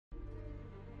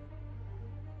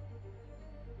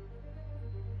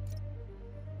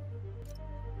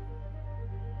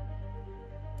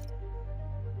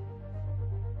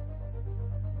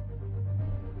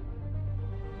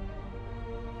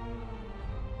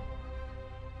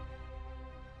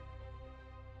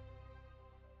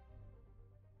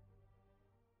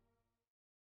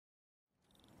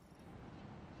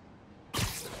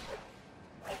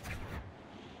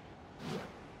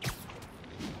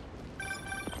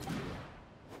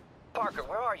Parker,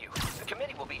 where are you? The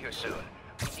committee will be here soon.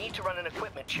 We need to run an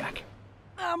equipment check.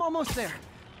 I'm almost there.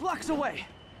 Blocks away.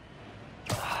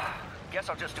 Guess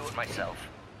I'll just do it myself.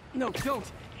 No, don't.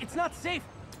 It's not safe.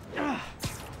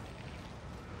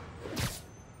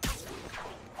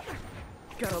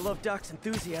 Gotta love Doc's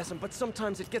enthusiasm, but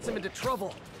sometimes it gets him into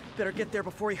trouble. Better get there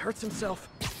before he hurts himself.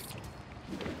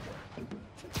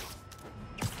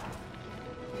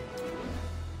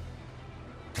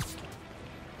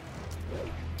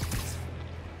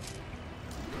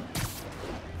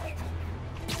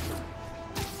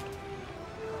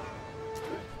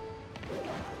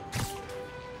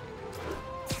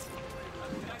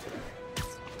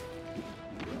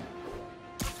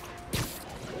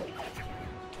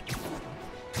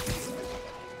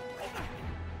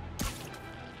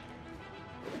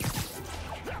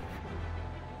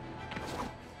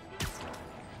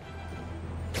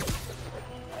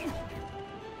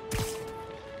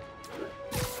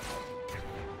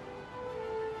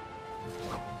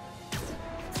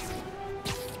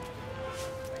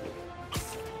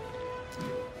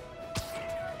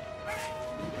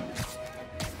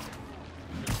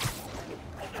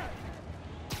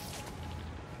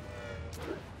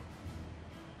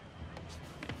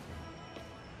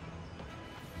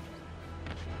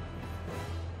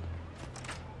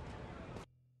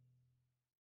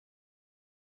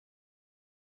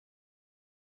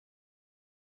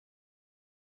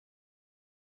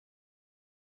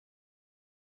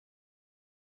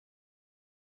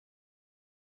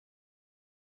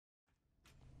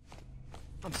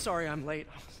 I'm sorry I'm late.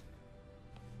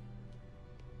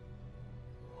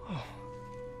 Oh.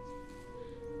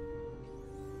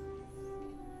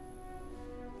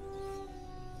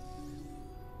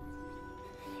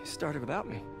 You started without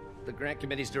me. The grant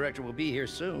committee's director will be here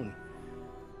soon.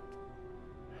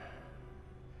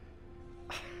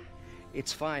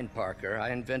 It's fine, Parker. I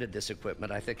invented this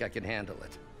equipment. I think I can handle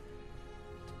it.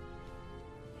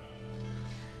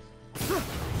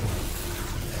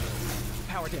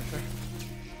 Power damper.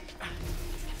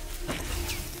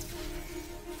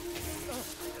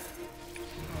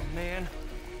 Oh, man.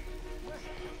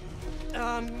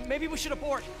 Maybe we should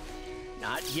abort.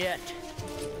 Not yet.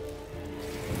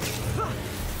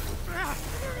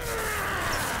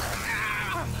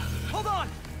 Hold on!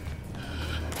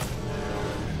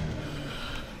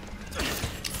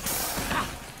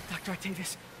 Dr.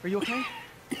 Octavius, are you okay?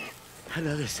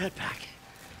 Another setback.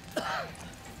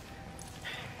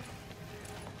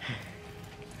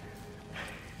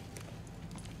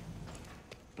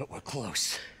 But we're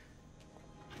close.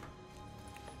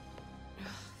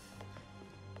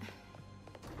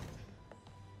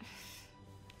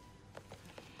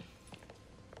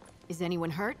 Is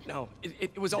anyone hurt? No,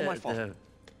 it was all my fault.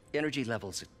 The energy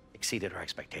levels exceeded our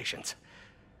expectations.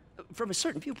 From a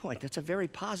certain viewpoint, that's a very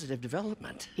positive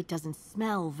development. It doesn't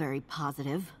smell very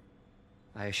positive.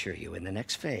 I assure you, in the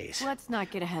next phase... Let's not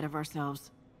get ahead of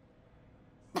ourselves.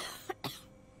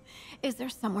 Is there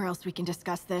somewhere else we can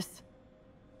discuss this?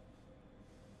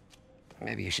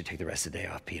 Maybe you should take the rest of the day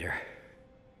off, Peter.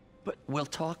 But we'll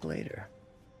talk later.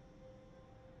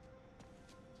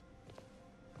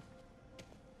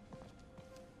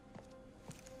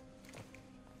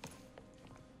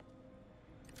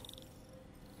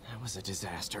 that was a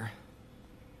disaster.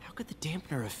 How could the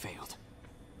dampener have failed?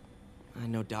 I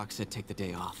know Doc said take the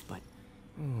day off, but...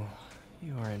 Ooh,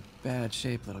 you are in bad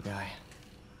shape, little guy.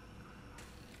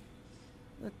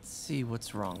 Let's see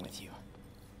what's wrong with you.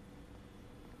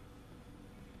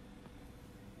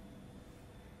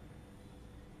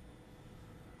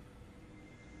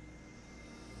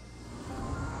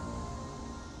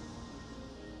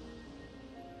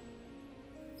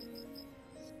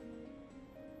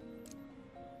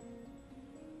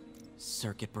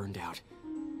 Circuit burned out.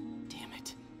 Damn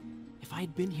it. If I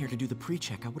had been here to do the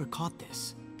pre-check, I would have caught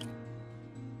this.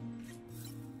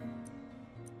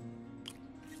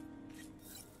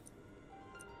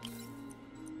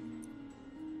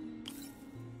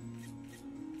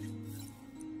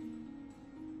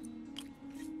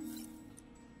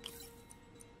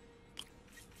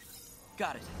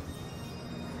 Got it.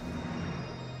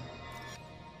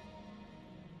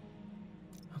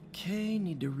 Okay,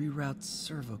 need to reroute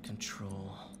servo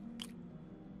control.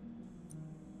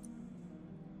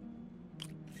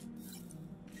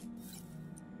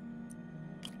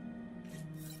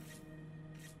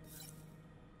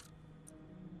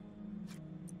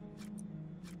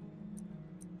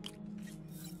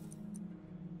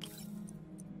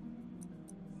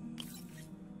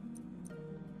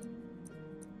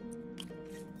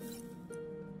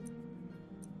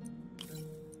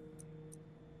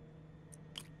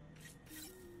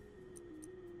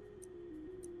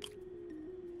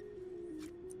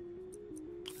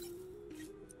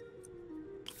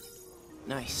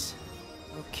 Nice.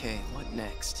 Okay, what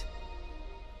next?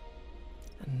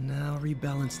 And now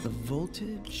rebalance the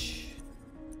voltage.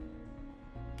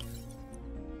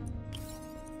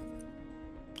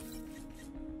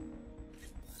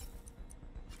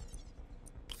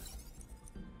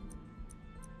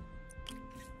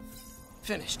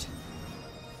 Finished.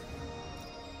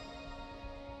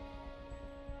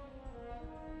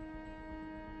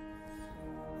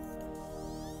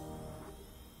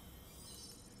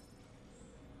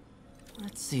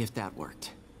 Let's see if that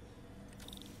worked.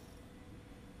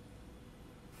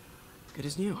 Good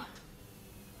as new.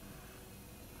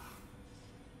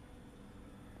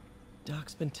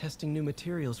 Doc's been testing new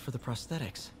materials for the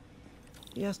prosthetics.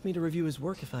 He asked me to review his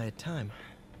work if I had time.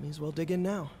 May as well dig in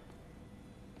now.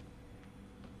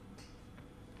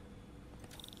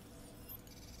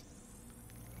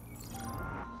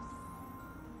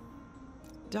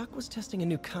 Doc was testing a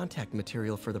new contact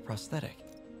material for the prosthetic.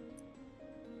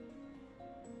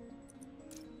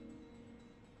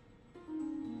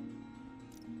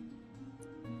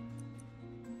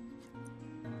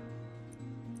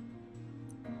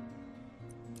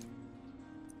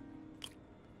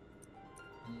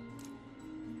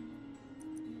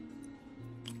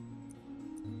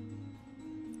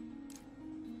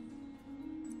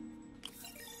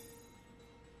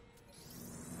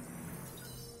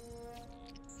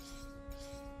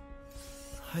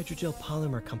 Hydrogel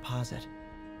polymer composite.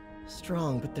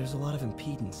 Strong, but there's a lot of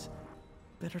impedance.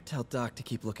 Better tell Doc to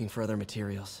keep looking for other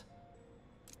materials.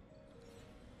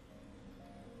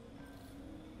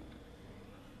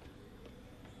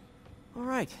 All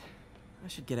right. I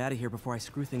should get out of here before I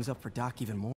screw things up for Doc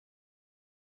even more.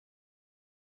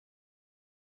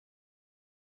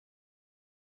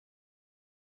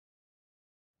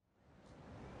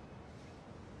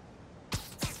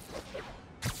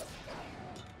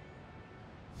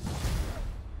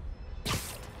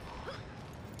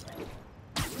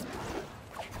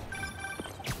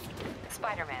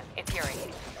 Spider-Man, it's Yuri.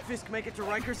 Fisk make it to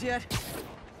Rikers yet?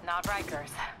 Not Rikers.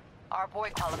 Our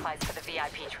boy qualifies for the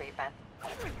VIP treatment.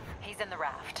 He's in the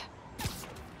raft.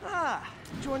 Ah,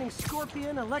 joining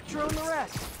Scorpion, Electro, and the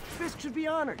rest. Fisk should be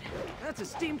honored. That's a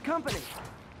steamed company.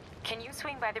 Can you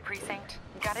swing by the precinct?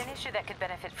 Got an issue that could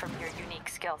benefit from your unique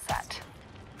skill set.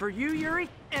 For you, Yuri,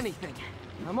 anything.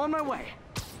 I'm on my way.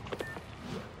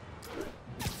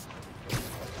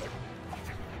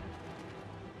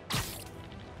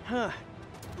 Huh.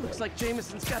 Looks like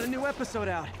Jameson's got a new episode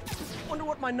out. Wonder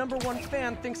what my #1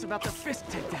 fan thinks about the Fisk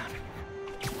takedown.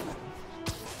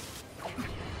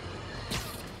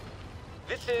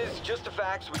 This is Just the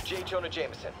Facts with J. Jonah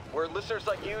Jameson, where listeners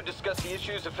like you discuss the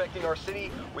issues affecting our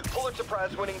city with Pulitzer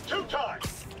Prize-winning two-time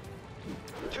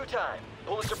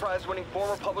Pulitzer Prize-winning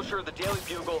former publisher of the Daily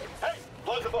Bugle. Hey,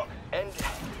 plug the book. And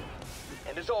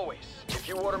as always, if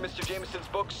you order Mr. Jameson's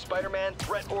book, Spider-Man,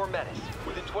 Threat or Menace,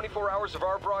 within 24 hours of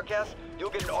our broadcast, you'll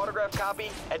get an autographed copy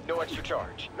at no extra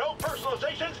charge. No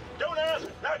personalizations, don't ask,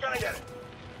 not gonna get it.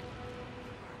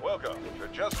 Welcome to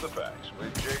Just the Facts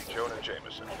with J. Jonah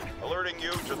Jameson, alerting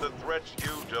you to the threats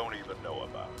you don't even know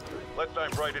about. Let's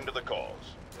dive right into the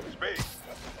calls. Speak.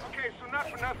 Okay, so not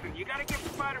for nothing. You gotta give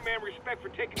Spider-Man respect for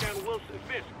taking down Wilson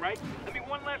Fisk, right? I mean,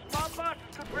 one less mob boss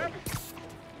is good for everything.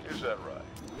 Is that right?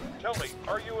 Tell me,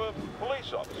 are you a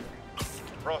police officer?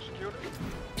 Prosecutor?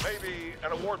 Maybe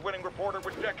an award-winning reporter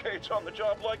with decades on the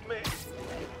job like me?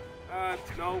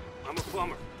 No, I'm a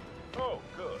plumber. Oh,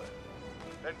 good.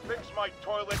 Then fix my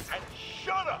toilet and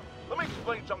shut up! Let me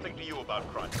explain something to you about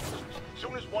crime bosses.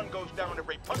 Soon as one goes down,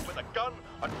 every punk with a gun,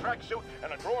 a tracksuit,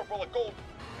 and a drawer full of gold...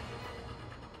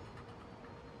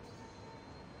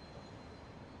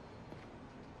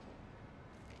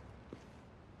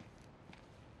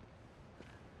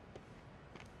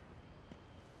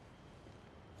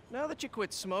 Now that you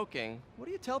quit smoking, what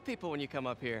do you tell people when you come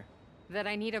up here? That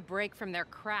I need a break from their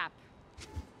crap.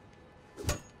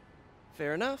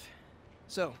 Fair enough.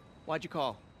 So, why'd you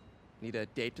call? Need a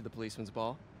date to the policeman's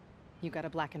ball? You got a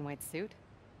black and white suit?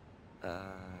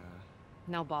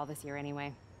 No ball this year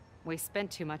anyway. We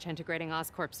spent too much integrating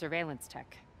Oscorp surveillance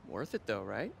tech. Worth it though,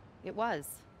 right? It was.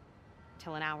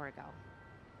 Till an hour ago.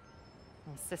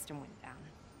 The system went down.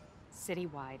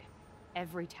 Citywide.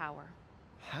 Every tower.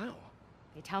 How?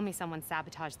 They tell me someone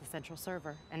sabotaged the central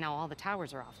server, and now all the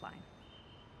towers are offline.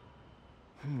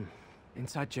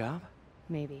 Inside job?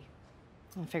 Maybe.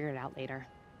 I'll figure it out later.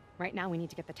 Right now, we need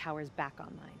to get the towers back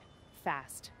online.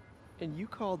 Fast. And you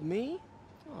called me?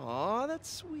 Aw, that's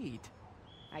sweet.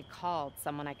 I called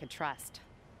someone I could trust.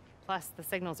 Plus, the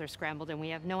signals are scrambled, and we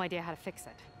have no idea how to fix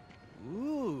it.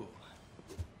 Ooh.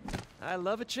 I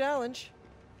love a challenge.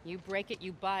 You break it,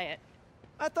 you buy it.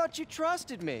 I thought you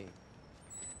trusted me.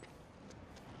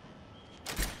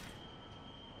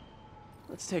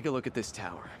 Let's take a look at this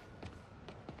tower.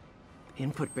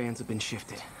 Input bands have been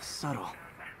shifted. Subtle.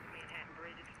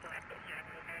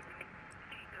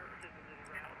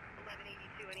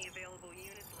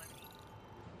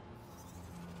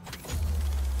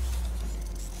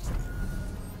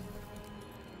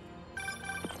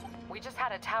 We just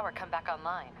had a tower come back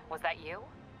online. Was that you?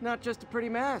 Not just a pretty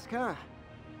mask, huh?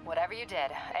 Whatever you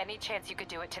did, any chance you could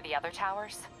do it to the other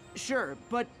towers? Sure,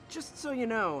 but just so you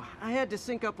know, I had to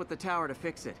sync up with the tower to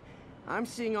fix it. I'm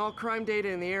seeing all crime data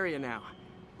in the area now.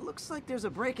 Looks like there's a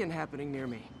break-in happening near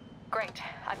me. Great.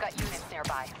 I've got units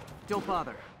nearby. Don't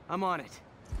bother. I'm on it.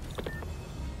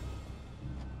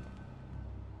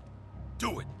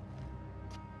 Do it!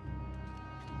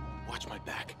 Watch my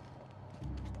back.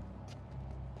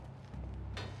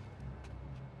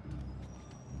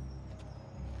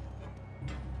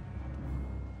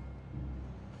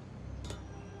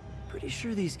 Pretty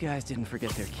sure these guys didn't forget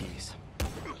their keys.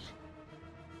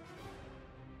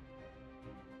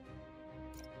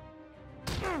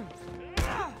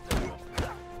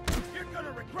 You're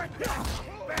gonna regret that!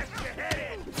 Bash your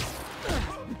head in!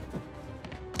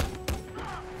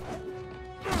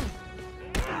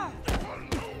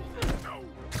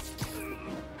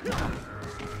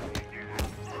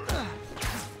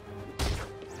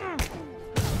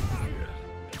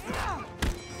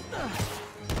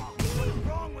 What's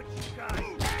wrong with you guys?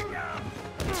 Hang up!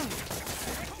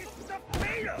 Get some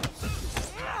potatoes!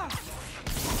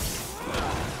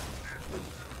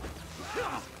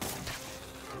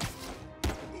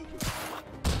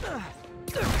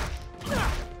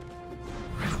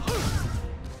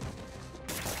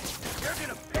 You're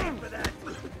gonna pay for that!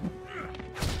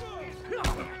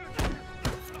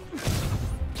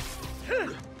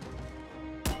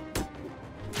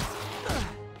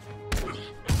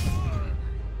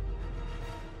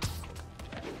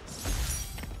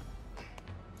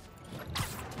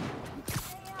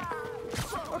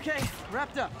 Okay,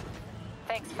 wrapped up.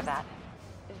 Thanks for that.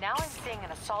 Now I'm seeing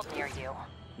an assault near you.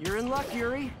 You're in luck,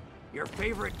 Yuri. Your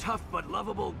favorite tough but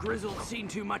lovable, grizzled,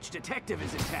 seen-too-much detective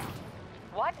is in town.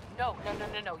 What? No.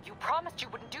 You promised you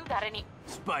wouldn't do that any...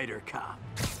 Spider Cop.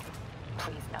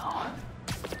 Please, no.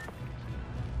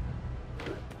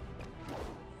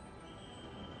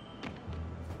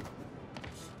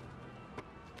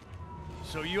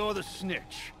 So you're the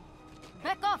snitch.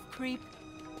 Back off, creep.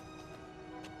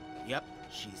 Yep,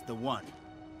 she's the one.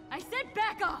 I said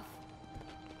back off!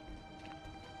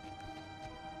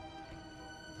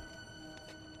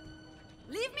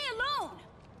 Leave me alone!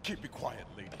 Keep it quiet,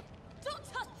 lady.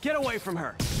 Don't touch... Get away from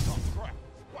her. Oh, crap.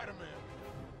 Spider-Man.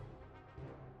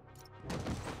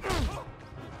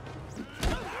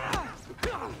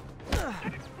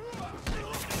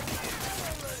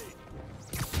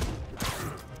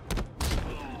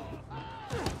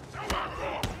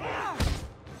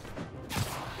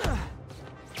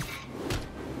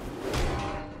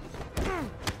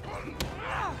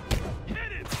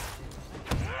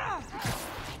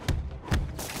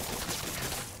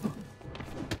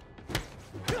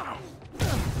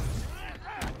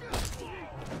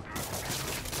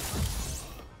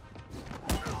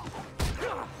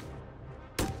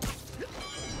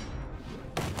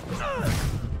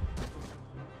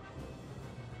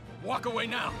 Walk away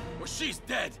now, or she's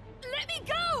dead! Let me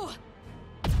go!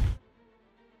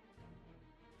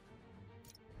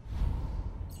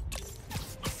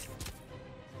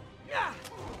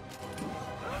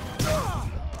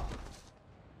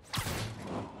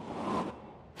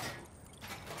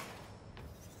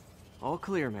 All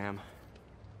clear, ma'am.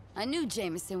 I knew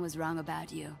Jameson was wrong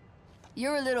about you.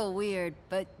 You're a little weird,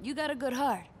 but you got a good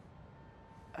heart.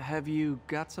 Have you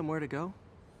got somewhere to go?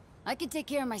 I can take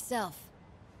care of myself.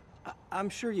 I'm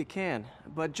sure you can,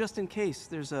 but just in case,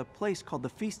 there's a place called the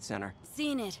Feast Center.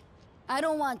 Seen it. I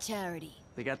don't want charity.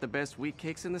 They got the best wheat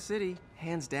cakes in the city,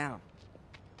 hands down.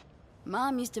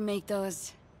 Mom used to make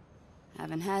those.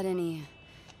 Haven't had any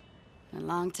in a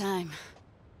long time.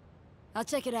 I'll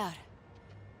check it out.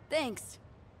 Thanks,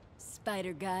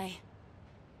 Spider Guy.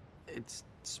 It's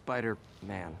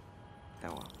Spider-Man. Oh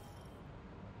well.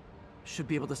 Should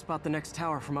be able to spot the next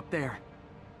tower from up there.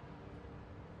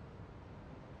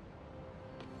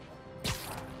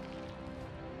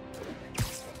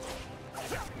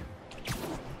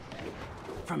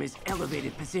 From his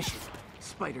elevated position,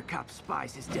 Spider Cop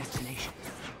spies his destination.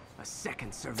 A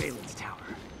second surveillance tower.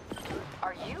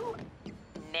 Are you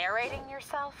narrating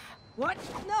yourself? What?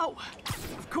 No!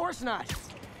 Of course not!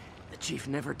 The Chief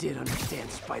never did understand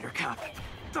Spider Cop.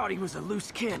 Thought he was a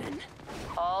loose cannon.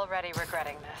 Already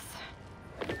regretting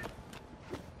this.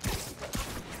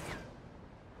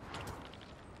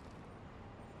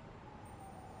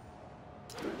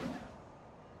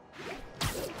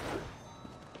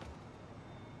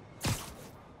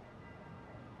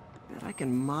 Bet I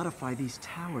can modify these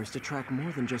towers to track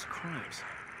more than just crimes.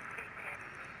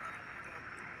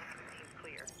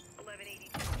 Clear.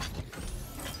 1182.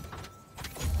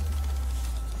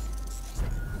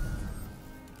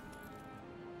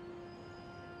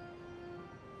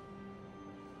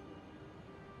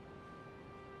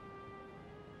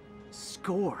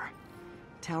 Score.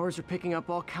 Towers are picking up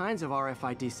all kinds of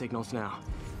RFID signals now,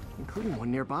 including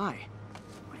one nearby.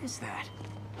 What is that?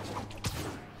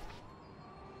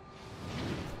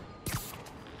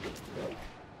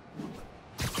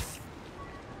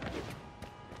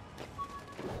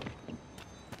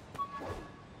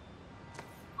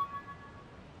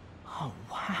 Oh,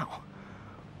 wow.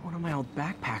 One of my old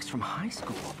backpacks from high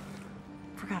school.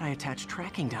 Forgot I attached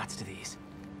tracking dots to these.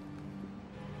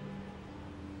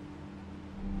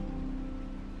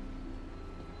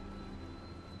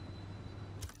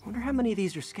 Wonder how many of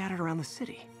these are scattered around the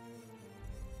city.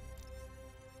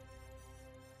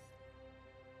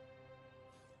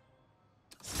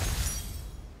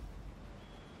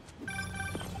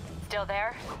 Still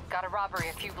there? Got a robbery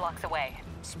a few blocks away.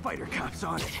 Spider Cop's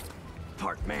on it.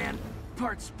 Part man,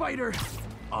 part spider,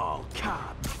 all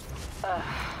cop.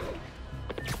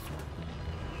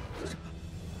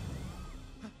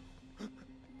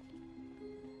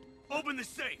 Open the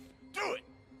safe! Do it!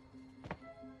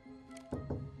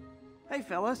 Hey,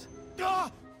 fellas.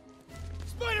 Ah!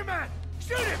 Spider-Man!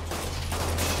 Shoot him!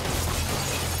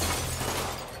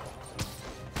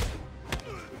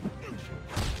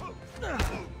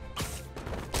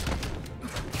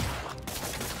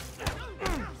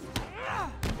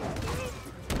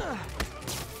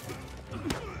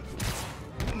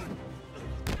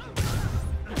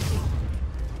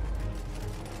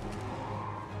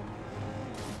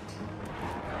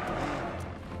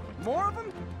 More of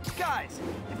them? Guys,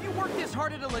 if you worked this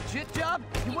hard at a legit job,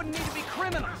 you wouldn't need to be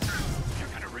criminals. You're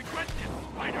gonna regret this,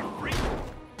 spider freak!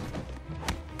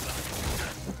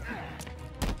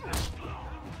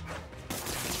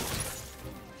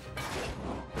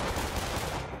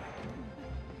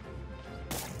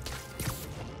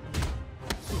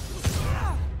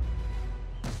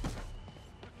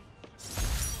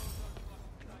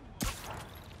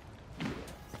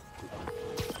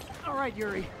 All right,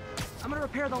 Yuri. I'm gonna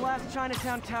repair the last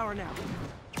Chinatown tower now.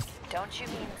 Don't you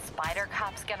mean Spider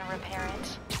Cop's gonna repair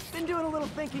it? Been doing a little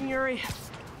thinking, Yuri.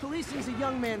 Policing's a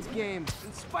young man's game,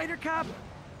 and Spider Cop,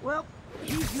 well,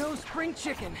 he's no spring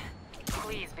chicken.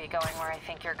 Please be going where I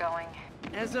think you're going.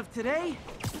 As of today,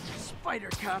 Spider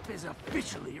Cop is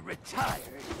officially retired.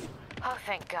 Oh,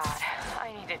 thank God.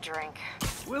 I need a drink.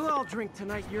 We'll all drink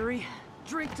tonight, Yuri.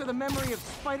 Drink to the memory of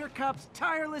Spider Cop's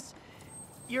tireless...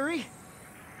 Yuri?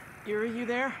 Yuri, you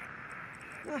there?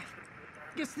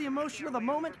 Guess the emotion of the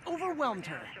moment overwhelmed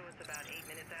her. Show us about 8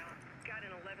 minutes out. Got an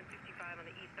 1165 on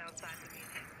the eastbound side of the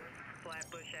music.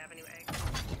 Flatbush Avenue exit.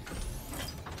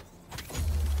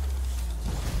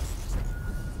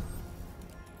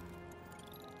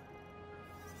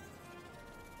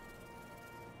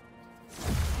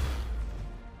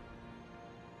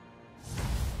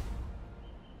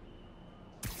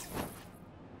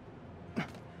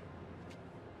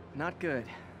 Not good.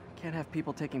 Can't have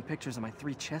people taking pictures of my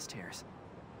 3 chest hairs.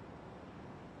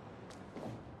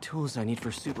 Tools I need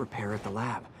for suit repair at the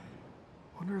lab.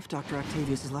 Wonder if Dr.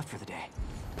 Octavius is left for the day.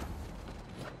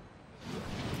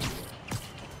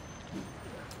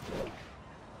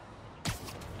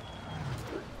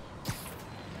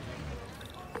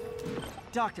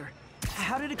 Doctor,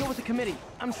 how did it go with the committee?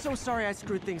 I'm so sorry I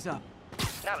screwed things up.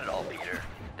 Not at all, Peter.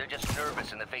 They're just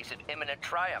nervous in the face of imminent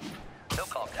triumph. They'll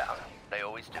calm down. They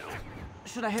always do.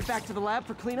 Should I head back to the lab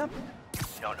for cleanup?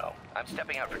 No. I'm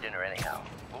stepping out for dinner anyhow.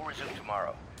 We'll resume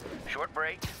tomorrow. Short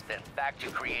break, then back to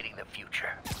creating the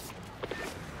future.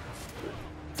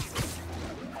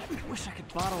 Wish I could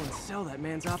bottle and sell that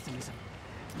man's optimism.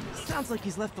 Sounds like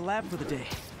he's left the lab for the day.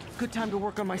 Good time to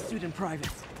work on my suit in private.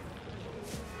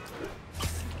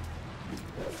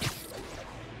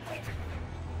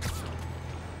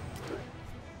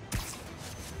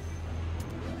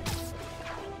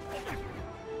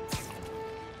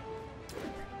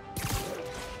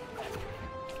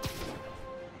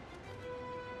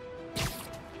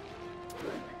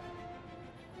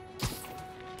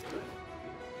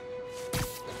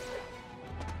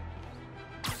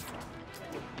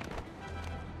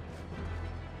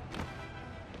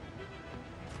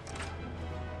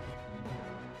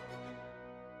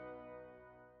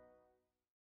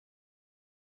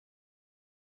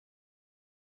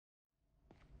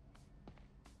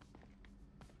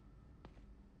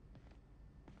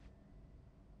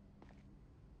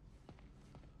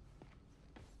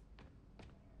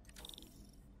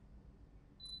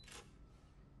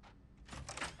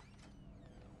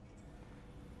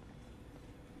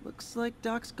 Looks like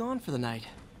Doc's gone for the night.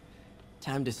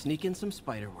 Time to sneak in some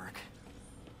spider work.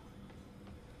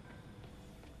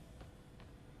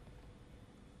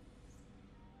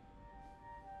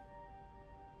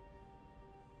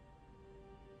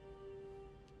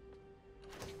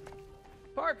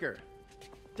 Parker!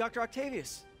 Dr.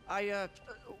 Octavius,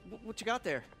 what you got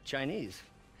there? Chinese.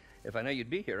 If I know you'd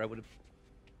be here, I would have...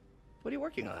 What are you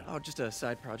working on? Oh, just a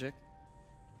side project.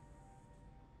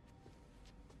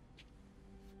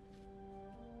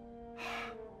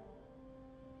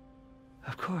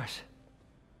 Of course.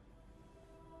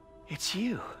 It's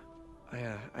you.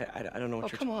 I don't know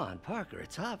what you're... come on, Parker,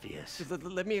 it's obvious.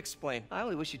 Let me explain. I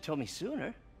only wish you'd told me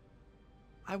sooner.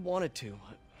 I wanted to,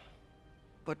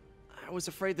 but I was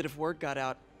afraid that if word got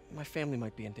out, my family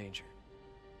might be in danger.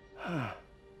 Huh.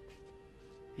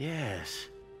 Yes.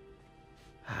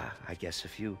 I guess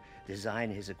if you design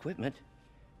his equipment,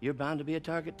 you're bound to be a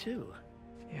target too.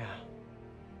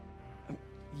 Yeah.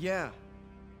 Yeah.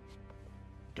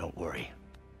 Don't worry.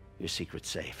 Your secret's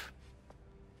safe.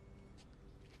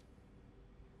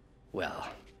 Well,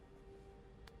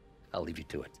 I'll leave you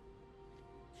to it.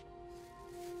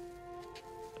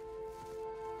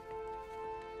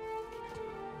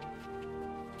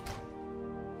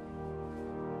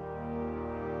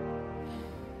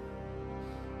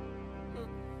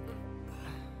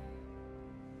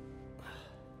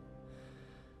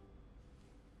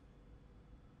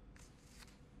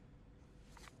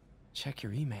 Check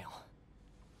your email.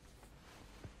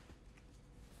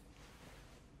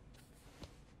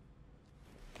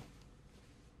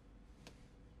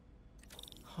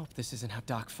 Hope this isn't how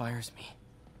Doc fires me.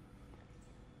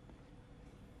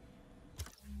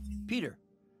 Peter,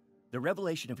 the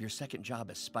revelation of your second job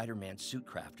as Spider-Man suit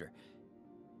crafter,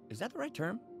 is that the right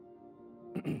term?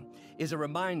 Is a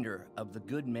reminder of the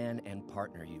good man and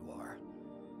partner you are.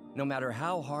 No matter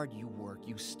how hard you work,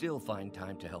 you still find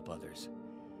time to help others.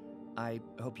 I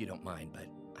hope you don't mind, but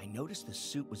I noticed the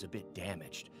suit was a bit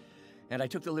damaged, and I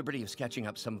took the liberty of sketching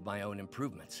up some of my own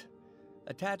improvements.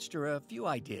 Attached are a few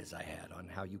ideas I had on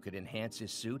how you could enhance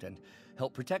his suit and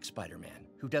help protect Spider-Man,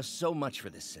 who does so much for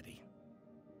this city.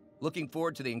 Looking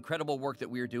forward to the incredible work that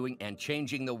we are doing and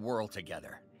changing the world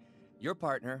together. Your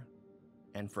partner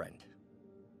and friend,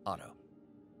 Otto.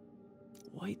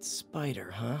 White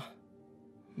spider, huh?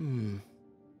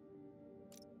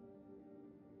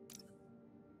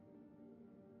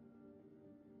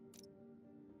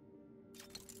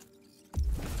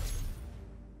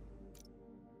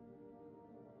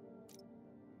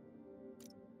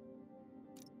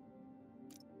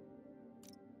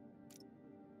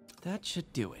 That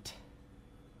should do it.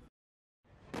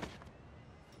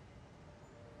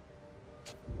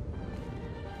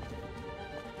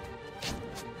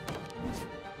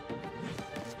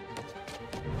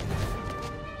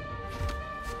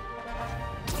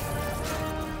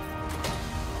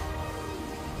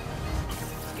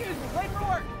 Excuse me, late for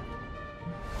work!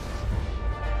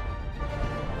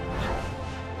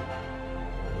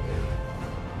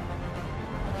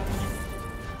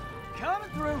 Coming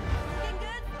through! Looking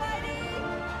good, Spidey!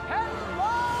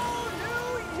 Hello,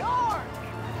 New York!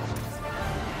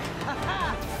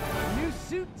 Haha! New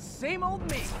suit, same old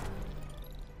me.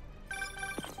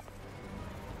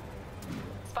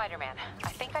 Spider-Man, I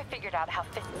think I figured out how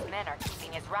Fisk's men are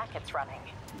keeping his rackets running.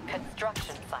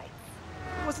 Construction sites.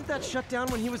 Wasn't that shut down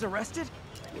when he was arrested?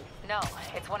 No,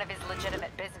 it's one of his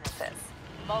legitimate businesses.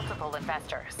 Multiple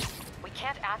investors. We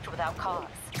can't act without cause.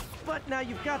 But now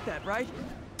you've got that, right?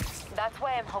 That's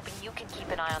why I'm hoping you can keep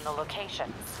an eye on the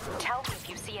locations. Tell me if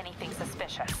you see anything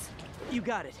suspicious. You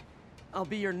got it. I'll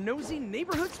be your nosy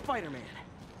neighborhood Spider-Man.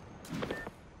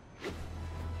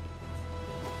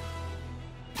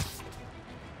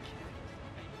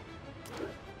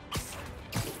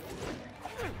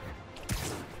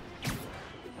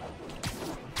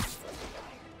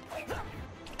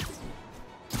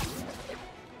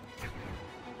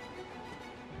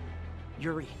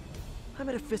 Yuri, I'm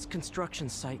at a Fisk construction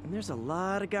site, and there's a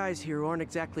lot of guys here who aren't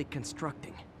exactly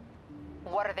constructing.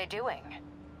 What are they doing?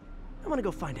 I want to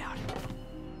go find out.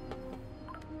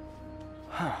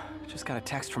 Huh, just got a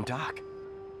text from Doc.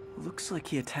 Looks like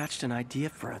he attached an idea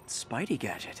for a Spidey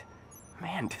gadget.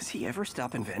 Man, does he ever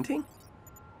stop inventing?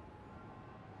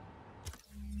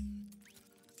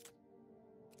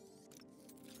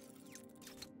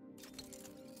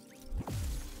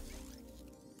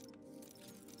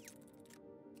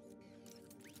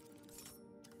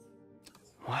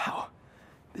 Wow,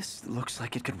 this looks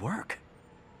like it could work.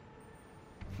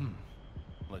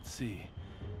 Let's see.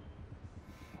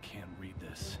 Can't read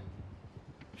this.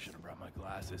 Should have brought my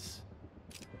glasses.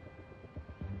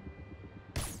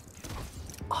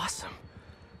 Awesome.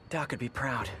 Doc would be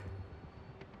proud.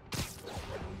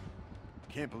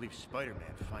 Can't believe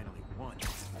Spider-Man finally won.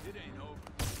 It ain't over.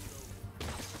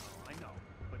 I know,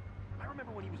 but I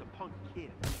remember when he was a punk kid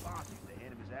and his boss used to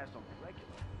hand him his ass on the regular.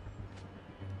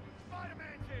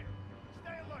 Spider-Man's here.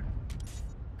 Stay alert.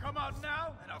 Come out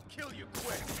now, and I'll kill you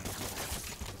quick.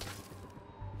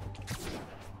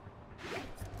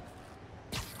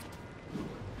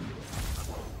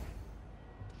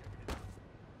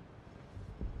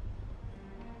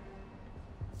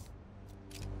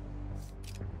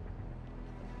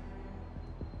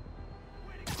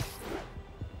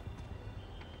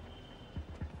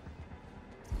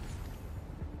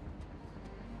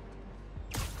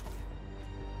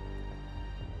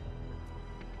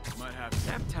 Might have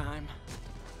nap time.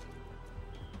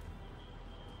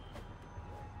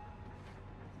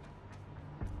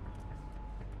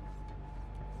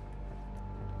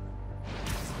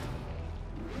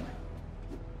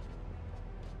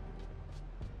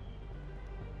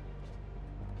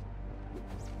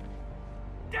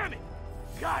 Damn it!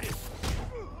 Got it!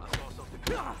 I saw something.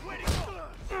 Where'd he go?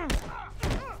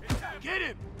 Get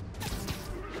him!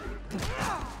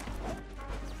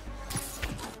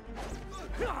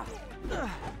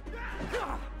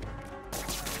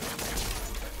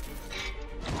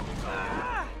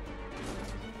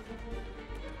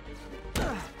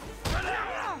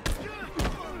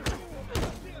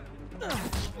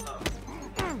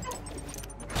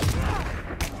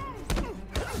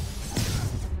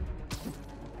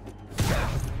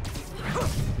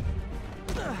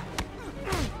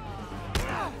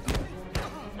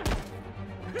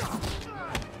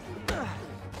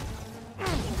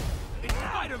 It's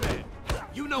Spider-Man!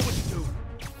 You know what to do!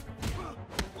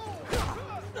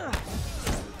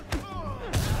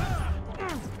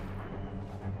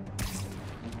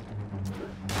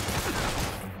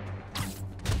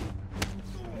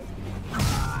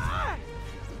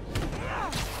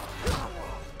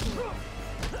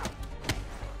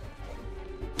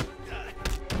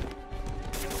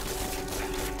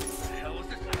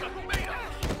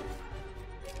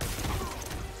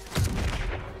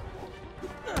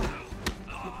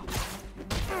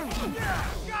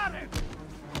 Got him!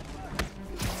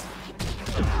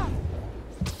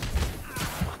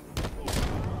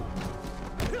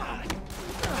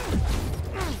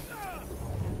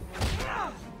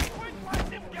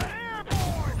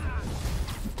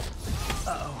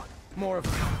 Uh-oh. More of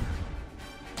them.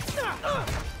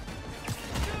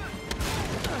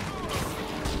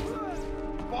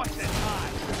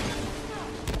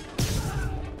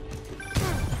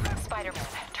 Spider-Man,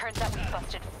 turns out we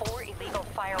busted 4 illegal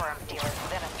firearms dealers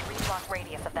within a 3-block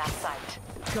radius of that site.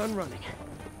 Gun running.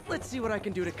 Let's see what I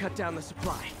can do to cut down the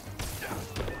supply.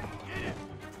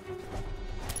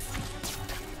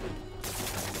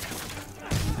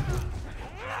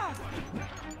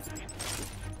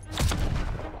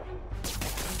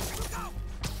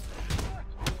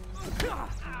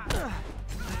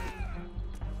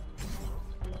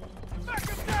 Back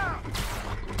him down!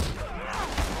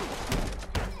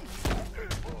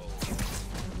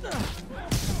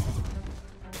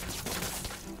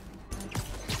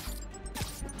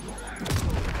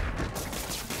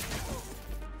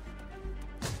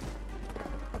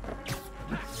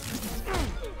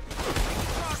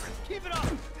 Keep it up!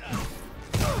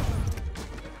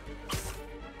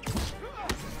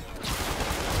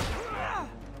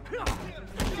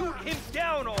 Shoot him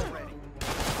down already!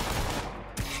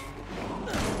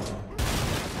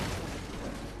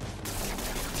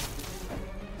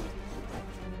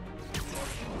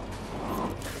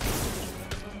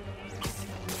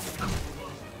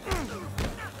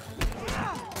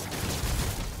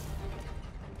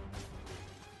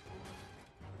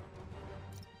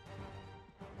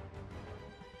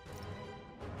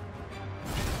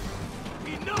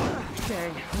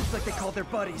 Dang, looks like they called their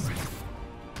buddies.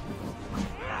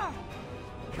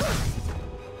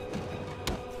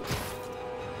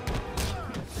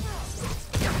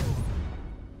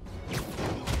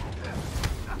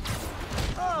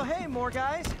 Oh, hey, more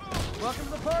guys. Welcome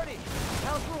to the party.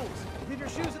 House rules. Leave your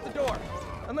shoes at the door.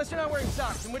 Unless you're not wearing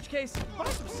socks, in which case, put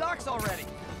on some socks already.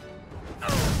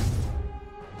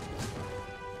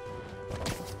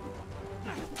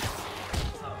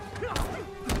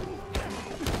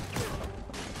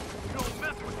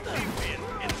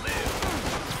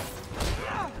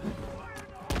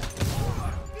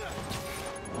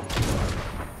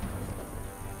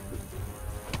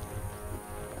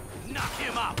 Knock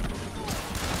him out!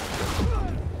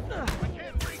 I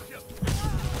can't reach him!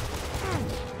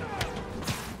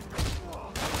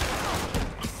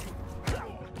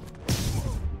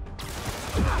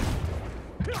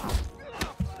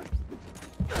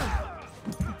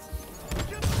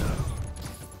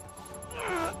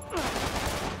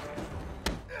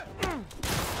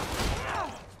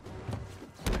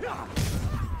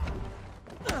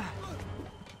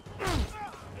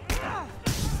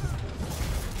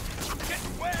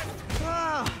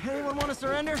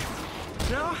 Spider?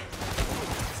 No?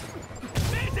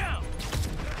 Man down!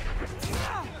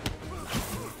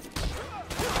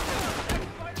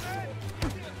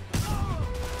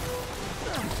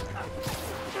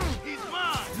 He's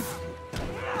mine!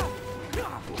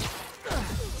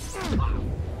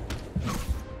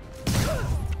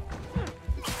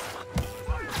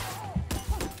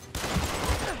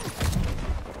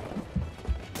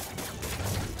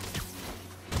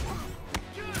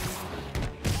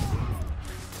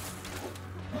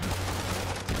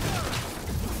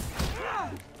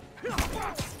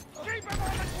 Keep him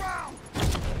on the ground!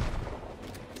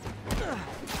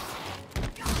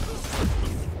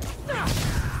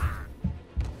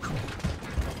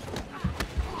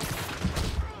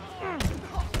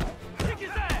 Kick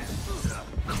his ass!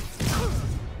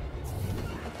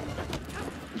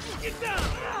 Get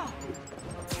down!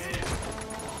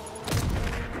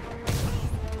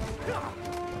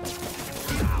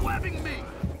 He's webbing me!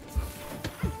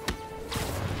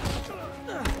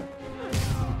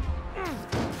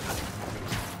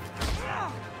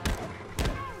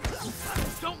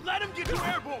 Don't let him get you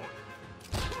airborne!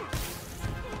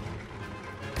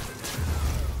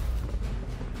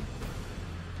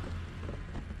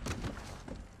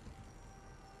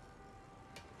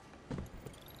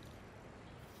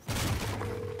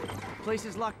 Place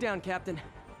is locked down, Captain.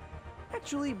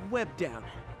 Actually, webbed down.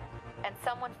 And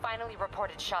someone finally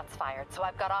reported shots fired, so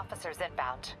I've got officers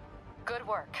inbound. Good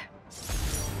work.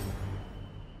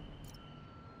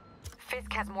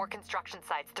 Fisk has more construction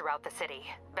sites throughout the city,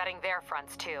 betting their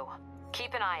fronts too.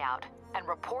 Keep an eye out, and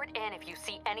report in if you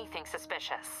see anything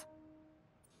suspicious.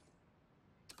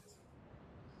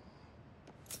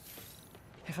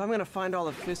 If I'm gonna find all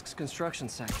of Fisk's construction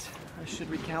sites, I should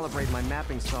recalibrate my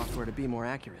mapping software to be more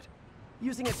accurate.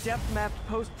 Using a depth-mapped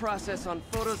post-process on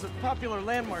photos of popular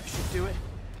landmarks should do it.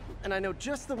 And I know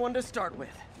just the one to start with.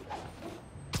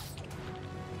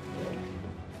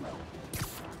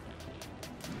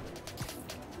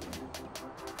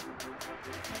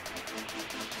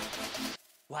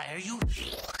 Why are you...